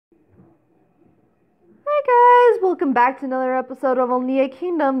Hi guys, welcome back to another episode of Elnea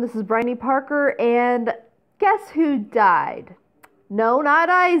Kingdom. This is Bryony Parker, and guess who died? No, not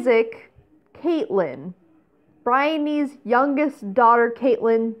Isaac. Katelyn. Bryony's youngest daughter,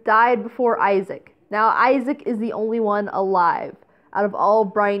 Katelyn, died before Isaac. Now, Isaac is the only one alive out of all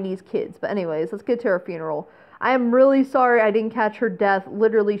Bryony's kids. But anyways, let's get to her funeral. I am really sorry I didn't catch her death.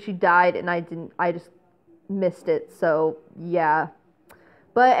 Literally, she died and I just missed it. So, yeah.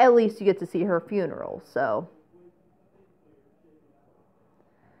 But at least you get to see her funeral, so.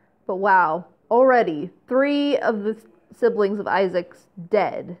 But wow, already 3 of the siblings of Isaac's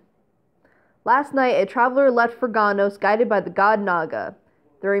dead. Last night, a traveler left for Ganos, guided by the god Naga.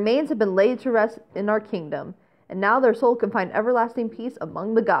 Their remains have been laid to rest in our kingdom, and now their soul can find everlasting peace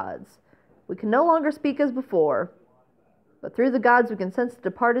among the gods. We can no longer speak as before, but through the gods we can sense the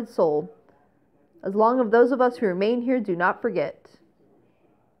departed soul, as long as those of us who remain here do not forget.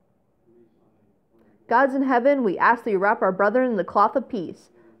 Gods in heaven, we ask that you wrap our brethren in the cloth of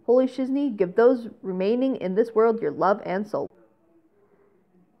peace. Holy Shizni, give those remaining in this world your love and soul.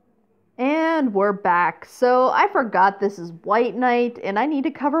 And we're back. So I forgot this is White Knight, and I need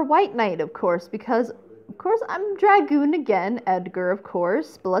to cover White Knight, of course, because, of course, I'm Dragoon again. Edgar, of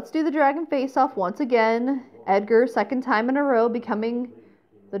course. But let's do the Dragon face-off once again. Edgar, second time in a row, becoming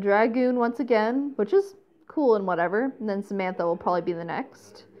the Dragoon once again, which is cool and whatever. And then Samantha will probably be the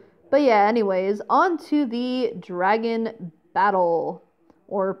next. But yeah, anyways, on to the dragon battle,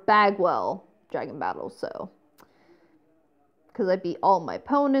 or Bagwell dragon battle, so. Because I beat all my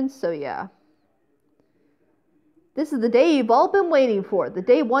opponents, so yeah. This is the day you've all been waiting for. The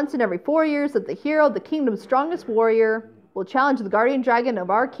day once in every 4 years that the hero, the kingdom's strongest warrior, will challenge the guardian dragon of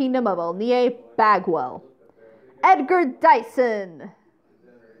our kingdom of Elnea, Bagwell. Edgar Dyson!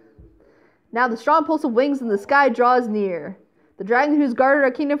 Now the strong pulse of wings in the sky draws near. The dragon who's guarded our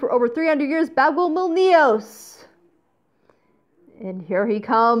kingdom for over 300 years, Bagwell Milneos. And here he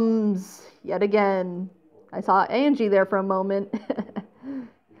comes, yet again. I saw Angie there for a moment.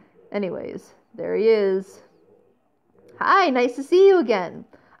 Anyways, there he is. Hi, nice to see you again.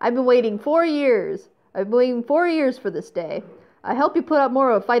 I've been waiting 4 years. I've been waiting 4 years for this day. I hope you put up more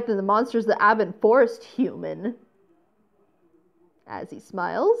of a fight than the monsters that Abbott Forest, human. As he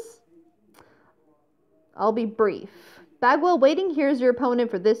smiles. I'll be brief. Bagwell, waiting here is your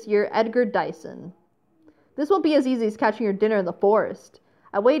opponent for this year, Edgar Dyson. This won't be as easy as catching your dinner in the forest.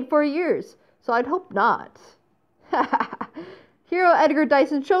 I waited 4 years, so I'd hope not. Hero Edgar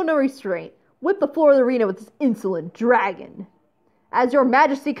Dyson, show no restraint. Whip the floor of the arena with this insolent dragon. As your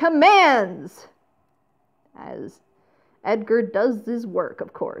majesty commands! As Edgar does his work,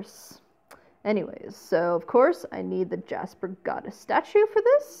 of course. Anyways, so of course I need the Jasper Goddess statue for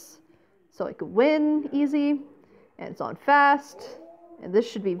this, so I could win easy. And it's on fast, and this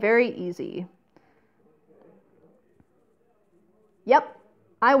should be very easy. Yep,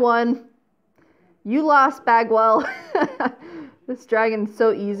 I won. You lost, Bagwell. This dragon's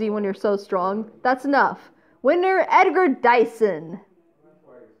so easy when you're so strong. That's enough. Winner, Edgar Dyson.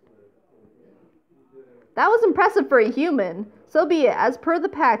 That was impressive for a human. So be it. As per the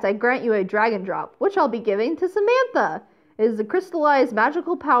pact, I grant you a dragon drop, which I'll be giving to Samantha. It is the crystallized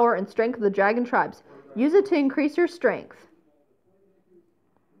magical power and strength of the dragon tribes. Use it to increase your strength.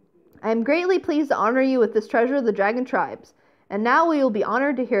 I am greatly pleased to honor you with this treasure of the dragon tribes. And now we will be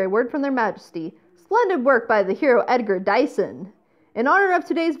honored to hear a word from their majesty. Splendid work by the hero Edgar Dyson. In honor of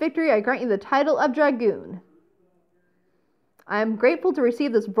today's victory, I grant you the title of Dragoon. I am grateful to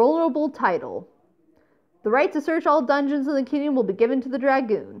receive this vulnerable title. The right to search all dungeons in the kingdom will be given to the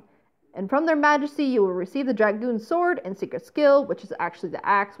Dragoon. And from their majesty, you will receive the Dragoon sword and secret skill, which is actually the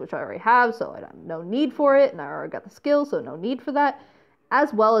axe, which I already have, so I have no need for it. And I already got the skill, so no need for that.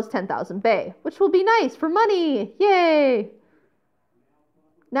 As well as 10,000 Bay, which will be nice for money. Yay!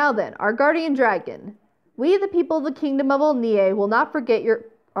 Now then, our guardian dragon. We, the people of the kingdom of Elnea, will not forget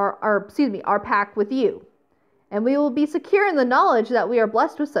our pact with you. And we will be secure in the knowledge that we are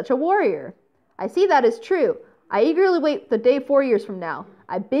blessed with such a warrior. I see that is true. I eagerly wait the day 4 years from now.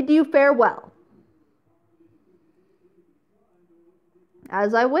 I bid you farewell.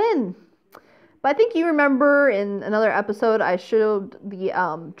 As I win. But I think you remember in another episode I showed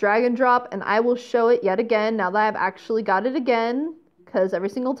the dragon drop, and I will show it yet again now that I've actually got it again. Because every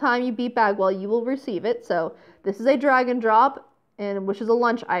single time you beat Bagwell, you will receive it. So this is a dragon drop, and which is a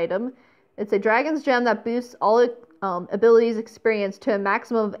lunch item. It's a dragon's gem that boosts all abilities experience to a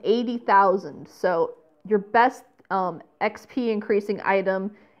maximum of 80,000. So your best XP increasing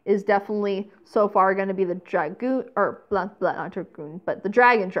item is definitely so far going to be the Dragoon, or not Dragoon, but the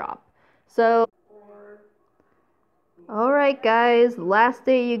Dragon Drop. So Alright guys, last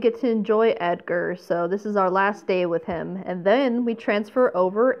day you get to enjoy Edgar, so this is our last day with him, and then we transfer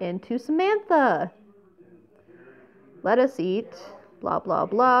over into Samantha. Let us eat, blah blah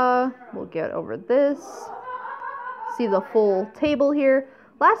blah, we'll get over this. See the full table here.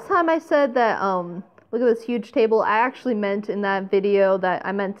 Last time I said that, look at this huge table, I actually meant in that video that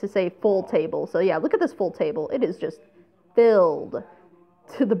I meant to say full table, so yeah, look at this full table, it is just filled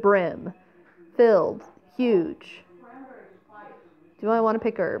to the brim, filled, huge. Do I want to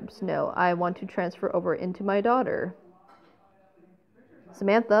pick herbs? No, I want to transfer over into my daughter.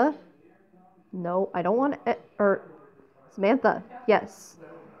 Samantha? No, I don't want to, Samantha, yes.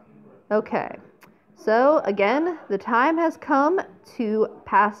 Okay, so again, the time has come to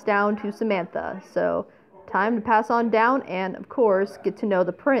pass down to Samantha. So, time to pass on down and, of course, get to know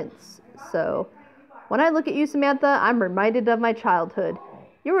the prince. So, when I look at you, Samantha, I'm reminded of my childhood.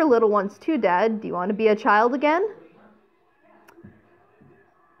 You were little once too, Dad. Do you want to be a child again?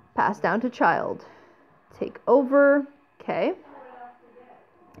 Pass down to child. Take over. Okay.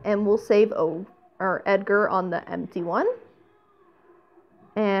 And we'll save our Edgar on the empty one.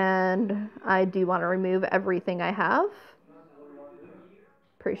 And I do want to remove everything I have.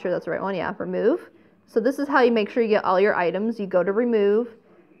 Pretty sure that's the right one. Yeah, remove. So this is how you make sure you get all your items. You go to remove,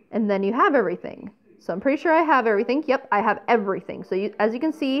 and then you have everything. So I'm pretty sure I have everything. Yep, I have everything. So as you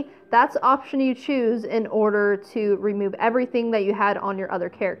can see, that's the option you choose in order to remove everything that you had on your other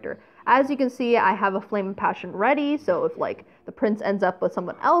character. As you can see, I have a Flame of Passion ready, so if like the prince ends up with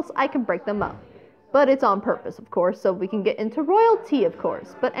someone else, I can break them up. But it's on purpose, of course, so we can get into royalty, of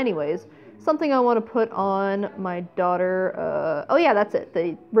course. But anyways, something I want to put on my daughter, oh yeah, that's it,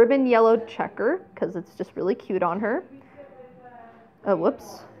 the ribbon yellow checker, because it's just really cute on her. Oh,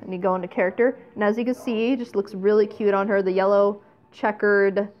 whoops. And you go into character. And as you can see, it just looks really cute on her. The yellow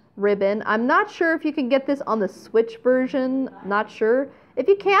checkered ribbon. I'm not sure if you can get this on the Switch version. Not sure. If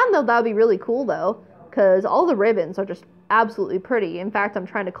you can, though, that would be really cool, though. Because all the ribbons are just absolutely pretty. In fact, I'm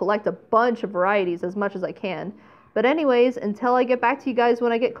trying to collect a bunch of varieties as much as I can. But anyways, until I get back to you guys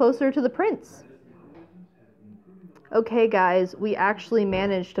when I get closer to the prince. Okay, guys. We actually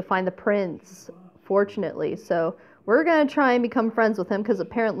managed to find the prince, fortunately. So we're going to try and become friends with him because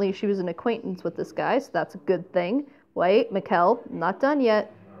apparently she was an acquaintance with this guy, so that's a good thing. Wait, Mikkel, not done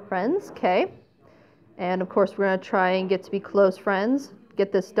yet. Friends, okay. And of course we're going to try and get to be close friends.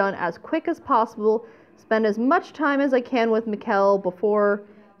 Get this done as quick as possible. Spend as much time as I can with Mikkel before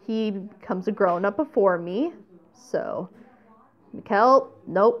he becomes a grown-up before me. So, Mikkel,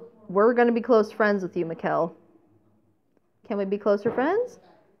 nope. We're going to be close friends with you, Mikkel. Can we be closer friends?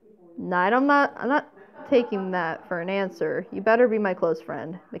 No, I'm not taking that for an answer. You better be my close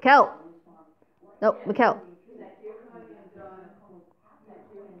friend. Mikkel! Nope, Mikkel.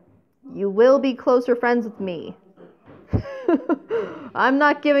 You will be closer friends with me. I'm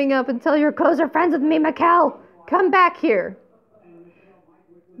not giving up until you're closer friends with me, Mikkel! Come back here!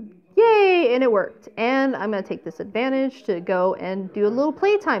 Yay! And it worked. And I'm going to take this advantage to go and do a little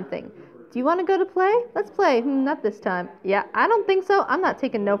playtime thing. Do you want to go to play? Let's play. Not this time. Yeah, I don't think so. I'm not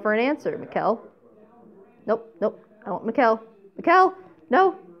taking no for an answer, Mikkel. Nope, nope. I want Mikkel. Mikkel!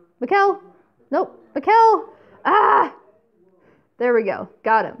 No! Mikkel! Nope. Mikkel! Ah! There we go.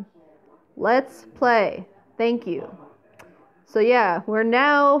 Got him. Let's play. Thank you. So yeah, we're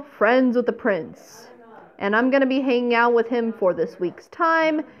now friends with the prince. And I'm going to be hanging out with him for this week's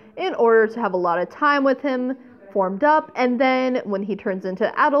time in order to have a lot of time with him formed up. And then when he turns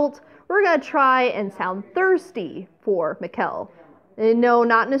into adult, we're going to try and sound thirsty for Mikkel. No,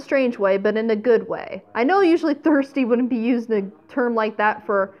 not in a strange way, but in a good way. I know usually thirsty wouldn't be used in a term like that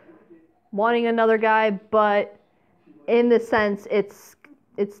for wanting another guy, but in the sense it's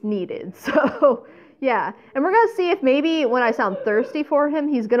needed. So, yeah. And we're going to see if maybe when I sound thirsty for him,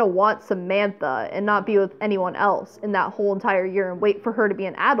 he's going to want Samantha and not be with anyone else in that whole entire year and wait for her to be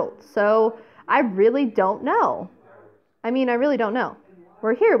an adult. So, I really don't know. I really don't know.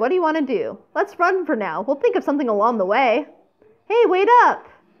 We're here. What do you want to do? Let's run for now. We'll think of something along the way. Hey, wait up!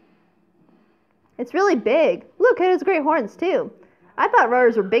 It's really big. Look, it has great horns, too. I thought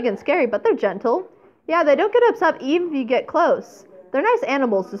rudders were big and scary, but they're gentle. Yeah, they don't get upset even if you get close. They're nice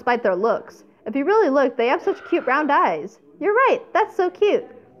animals despite their looks. If you really look, they have such cute round eyes. You're right, that's so cute.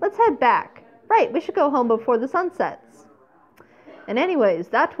 Let's head back. Right, we should go home before the sun sets. And anyways,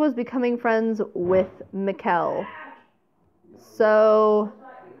 that was becoming friends with Mikkel. So,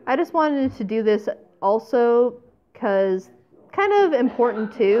 I just wanted to do this also because kind of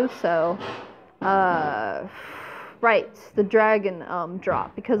important too, so, right, the dragon,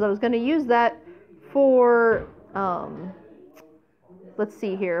 drop, because I was going to use that for, let's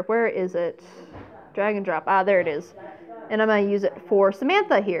see here, where is it? Dragon drop, there it is. And I'm going to use it for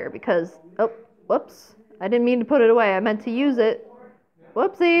Samantha here because, oh, whoops. I didn't mean to put it away. I meant to use it.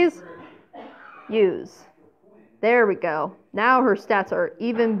 Whoopsies. Use. There we go. Now her stats are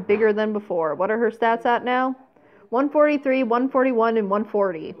even bigger than before. What are her stats at now? 143, 141, and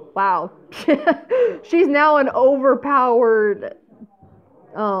 140. Wow. She's now an overpowered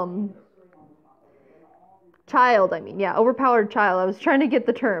child. Overpowered child. I was trying to get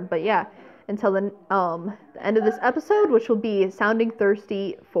the term, but yeah. Until the end of this episode, which will be sounding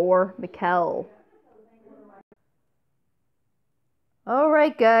thirsty for Mikkel.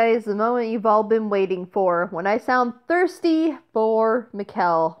 Alright guys, the moment you've all been waiting for. When I sound thirsty for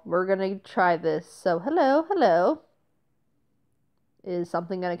Mikkel, we're gonna try this. So hello. Is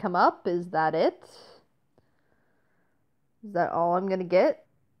something gonna come up? Is that it? Is that all I'm gonna get?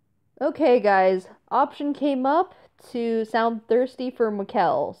 Okay guys, option came up to sound thirsty for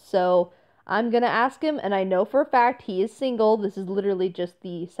Mikkel. So I'm gonna ask him, and I know for a fact he is single. This is literally just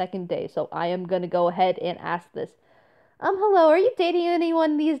the second day, so I am gonna go ahead and ask this. Hello, are you dating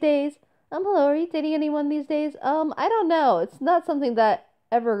anyone these days? Hello, are you dating anyone these days? I don't know. It's not something that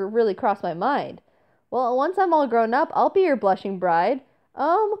ever really crossed my mind. Well, once I'm all grown up, I'll be your blushing bride.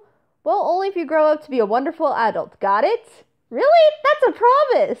 Well, only if you grow up to be a wonderful adult. Got it? Really? That's a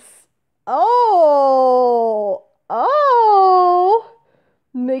promise. Oh,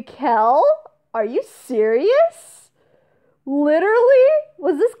 Mikkel? Are you serious? Literally?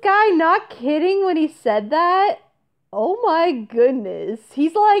 Was this guy not kidding when he said that? Oh my goodness.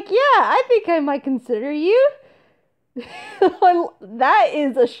 He's like, yeah, I think I might consider you. That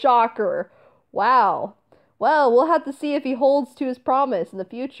is a shocker. Wow. Well, we'll have to see if he holds to his promise in the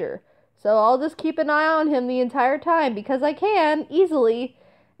future. So I'll just keep an eye on him the entire time because I can, easily.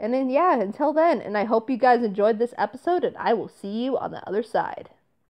 And then, yeah, until then. And I hope you guys enjoyed this episode, and I will see you on the other side.